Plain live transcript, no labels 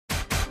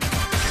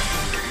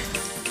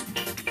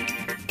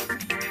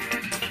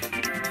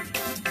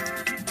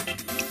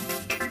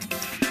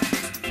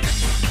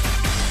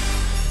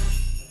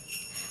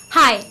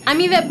Hi, I'm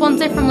Yvette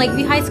Ponce from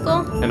Lakeview High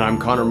School. And I'm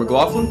Connor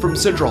McLaughlin from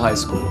Central High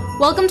School.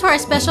 Welcome to our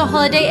special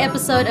holiday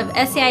episode of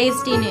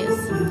SAISD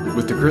News.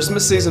 With the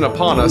Christmas season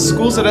upon us,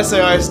 schools at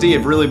SAISD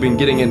have really been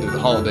getting into the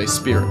holiday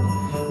spirit.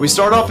 We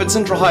start off at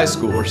Central High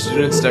School, where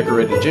students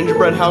decorated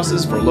gingerbread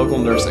houses for a local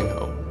nursing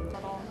home.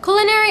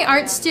 Culinary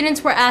arts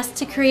students were asked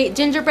to create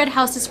gingerbread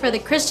houses for the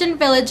Christian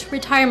Village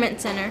Retirement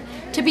Center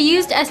to be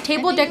used as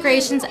table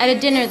decorations at a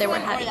dinner they were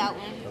having.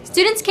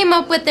 Students came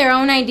up with their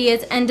own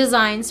ideas and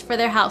designs for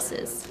their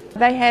houses.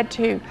 They had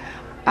to,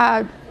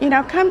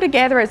 come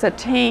together as a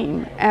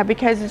team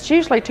because it's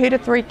usually 2 to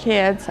 3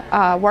 kids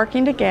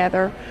working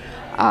together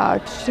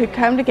to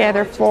come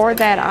together for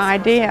that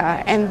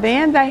idea, and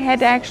then they had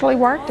to actually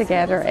work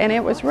together, and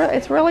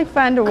it's really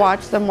fun to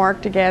watch them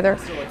work together,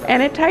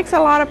 and it takes a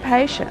lot of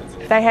patience.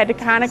 They had to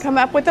kind of come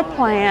up with a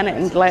plan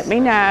and let me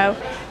know,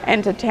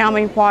 and to tell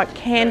me what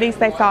candies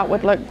they thought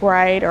would look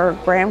great, or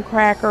graham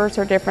crackers,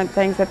 or different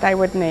things that they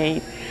would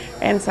need.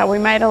 And so we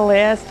made a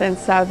list, and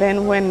so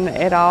then when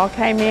it all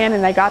came in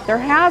and they got their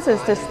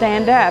houses to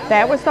stand up,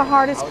 that was the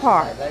hardest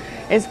part,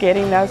 is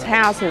getting those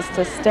houses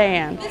to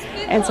stand.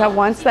 And so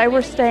once they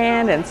were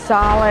stand and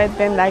solid,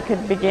 then they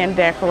could begin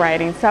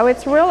decorating. So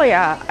it's really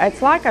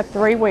it's like a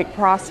 3-week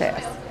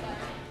process.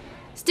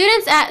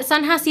 Students at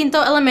San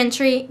Jacinto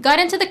Elementary got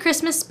into the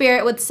Christmas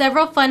spirit with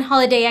several fun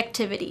holiday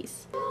activities.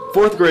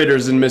 4th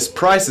graders in Miss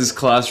Price's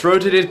class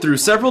rotated through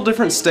several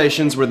different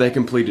stations where they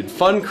completed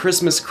fun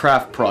Christmas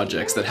craft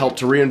projects that helped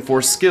to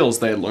reinforce skills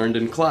they had learned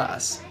in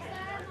class.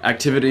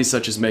 Activities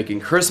such as making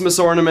Christmas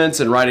ornaments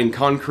and writing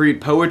concrete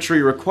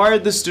poetry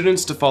required the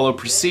students to follow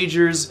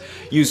procedures,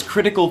 use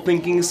critical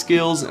thinking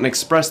skills, and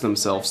express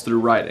themselves through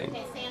writing.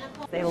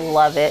 They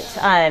love it.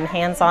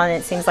 Hands-on,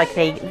 it seems like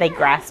they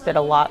grasp it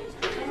a lot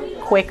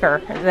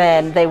quicker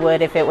than they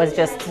would if it was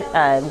just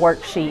a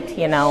worksheet,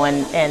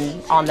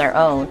 and on their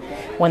own.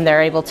 When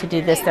they're able to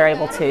do this, they're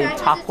able to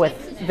talk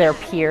with their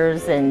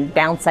peers and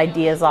bounce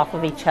ideas off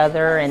of each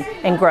other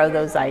and grow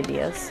those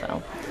ideas.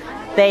 So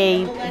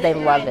they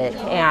love it,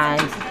 and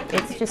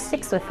it just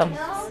sticks with them.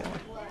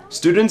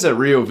 Students at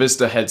Rio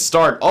Vista Head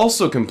Start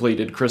also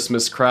completed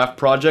Christmas craft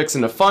projects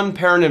in a fun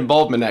parent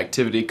involvement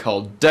activity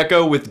called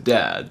Deco with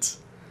Dads.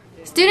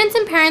 Students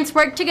and parents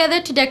worked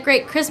together to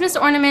decorate Christmas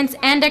ornaments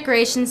and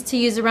decorations to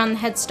use around the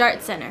Head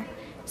Start Center.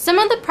 Some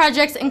of the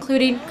projects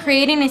included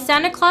creating a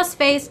Santa Claus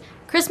face,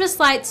 Christmas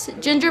lights,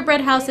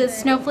 gingerbread houses,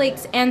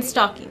 snowflakes, and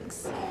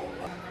stockings.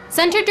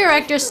 Center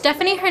Director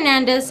Stephanie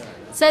Hernandez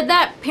said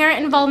that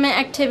parent involvement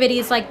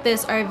activities like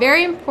this are a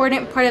very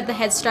important part of the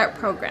Head Start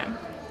program.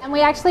 And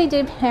we actually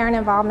do parent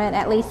involvement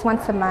at least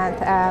once a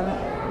month.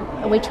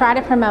 We try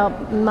to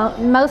promote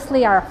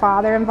mostly our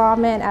father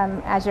involvement.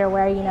 As you're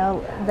aware,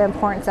 the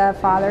importance of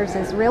fathers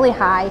is really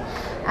high,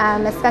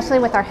 especially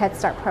with our Head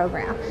Start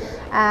program.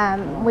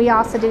 We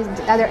also do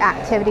other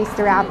activities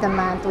throughout the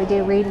month. We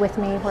do Read With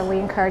Me, where we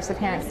encourage the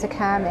parents to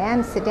come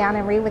and sit down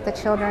and read with the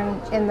children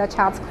in the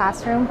child's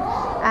classroom.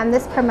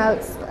 This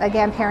promotes,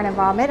 again, parent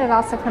involvement. It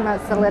also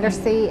promotes the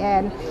literacy,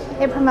 and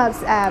it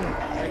promotes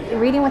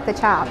reading with the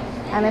child.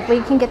 If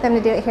we can get them to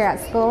do it here at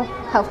school,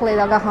 hopefully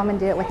they'll go home and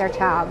do it with their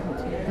child.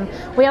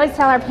 We always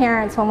tell our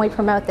parents when we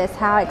promote this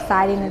how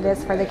exciting it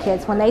is for the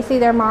kids. When they see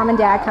their mom and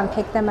dad come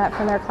pick them up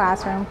from their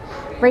classroom,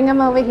 bring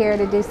them over here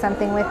to do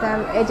something with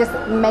them, it just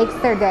makes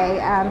their day.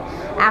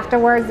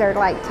 Afterwards, they're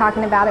like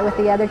talking about it with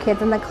the other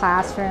kids in the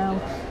classroom.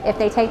 If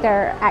they take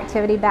their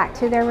activity back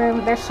to their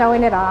room, they're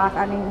showing it off.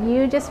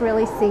 You just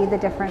really see the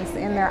difference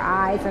in their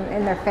eyes and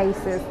in their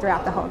faces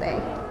throughout the whole day.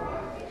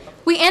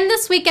 We end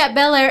this week at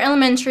Bel Air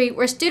Elementary,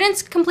 where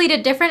students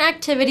completed different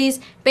activities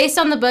based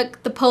on the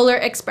book The Polar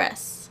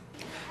Express.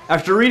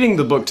 After reading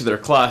the book to their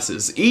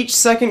classes, each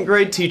 2nd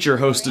grade teacher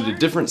hosted a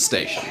different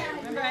station.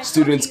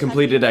 Students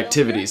completed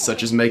activities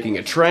such as making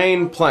a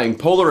train, playing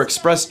Polar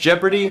Express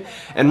Jeopardy,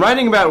 and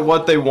writing about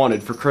what they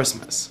wanted for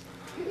Christmas.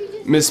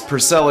 Miss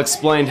Purcell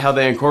explained how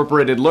they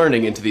incorporated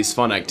learning into these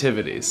fun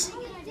activities.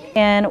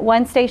 In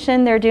one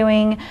station, they're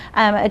doing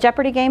a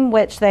Jeopardy game,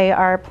 which they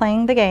are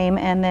playing the game,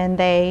 and then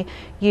they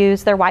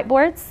use their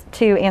whiteboards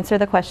to answer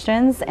the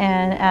questions,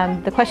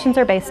 and the questions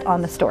are based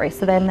on the story.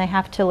 So then they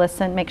have to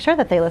make sure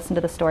that they listen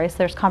to the story, so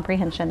there's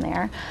comprehension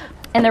there.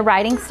 In the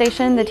writing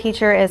station, the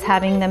teacher is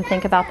having them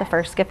think about the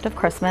first gift of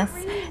Christmas,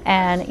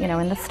 and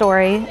in the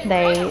story,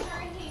 they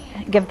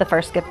give the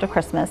first gift of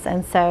Christmas,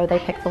 and so they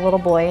pick the little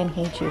boy and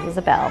he chooses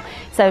a bell.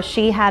 So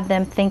she had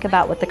them think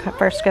about what the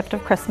first gift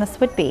of Christmas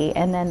would be,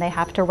 and then they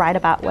have to write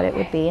about what it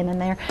would be, and then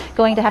they're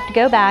going to have to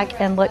go back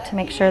and look to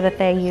make sure that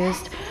they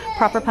used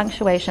proper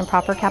punctuation,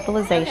 proper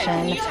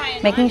capitalization,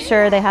 making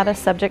sure they have a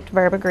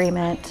subject-verb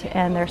agreement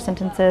and their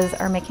sentences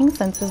are making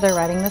sense as they're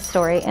writing the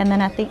story, and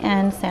then at the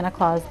end Santa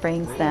Claus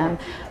brings them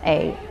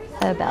a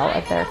bell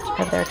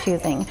of their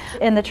choosing.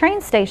 In the train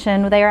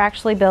station, they are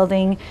actually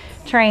building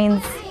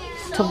trains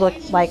to look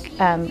like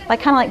kind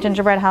of like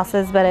gingerbread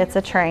houses, but it's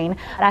a train.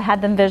 I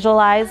had them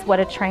visualize what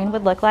a train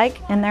would look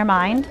like in their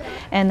mind,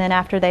 and then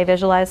after they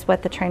visualized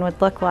what the train would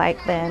look like,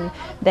 then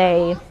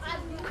they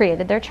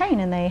created their train,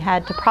 and they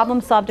had to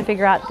problem solve to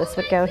figure out this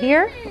would go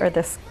here or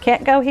this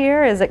can't go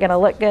here. Is it going to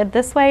look good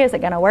this way? Is it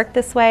going to work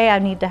this way? I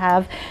need to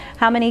have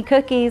how many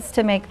cookies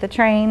to make the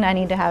train? I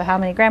need to have how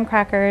many graham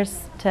crackers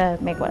to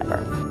make whatever.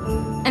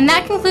 And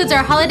that concludes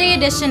our holiday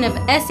edition of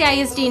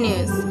SAISD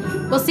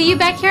News. We'll see you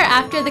back here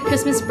after the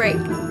Christmas break.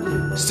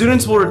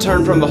 Students will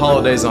return from the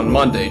holidays on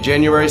Monday,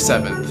 January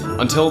 7th.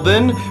 Until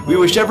then, we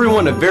wish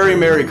everyone a very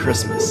Merry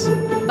Christmas.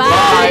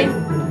 Bye.